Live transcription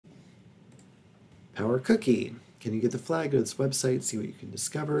Power cookie. Can you get the flag? Go to this website, see what you can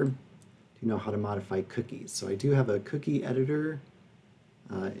discover. Do you know how to modify cookies? So I do have a cookie editor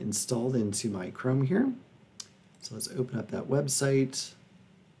installed into my Chrome here. So let's open up that website.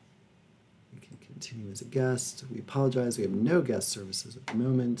 We can continue as a guest. We apologize, we have no guest services at the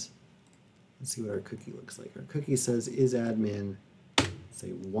moment. Let's see what our cookie looks like. Our cookie says is admin, say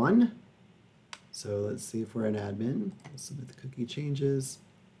 1. So let's see if we're an admin. We'll submit the cookie changes.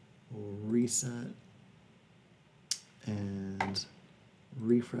 We'll reset and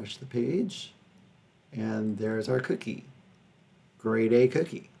refresh the page. And there's our cookie. Grade A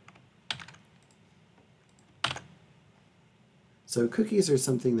cookie. So cookies are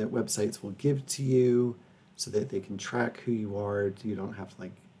something that websites will give to you so that they can track who you are. You don't have to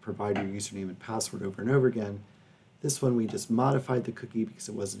provide your username and password over and over again. This one we just modified the cookie because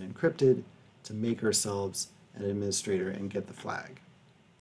it wasn't encrypted to make ourselves an administrator and get the flag.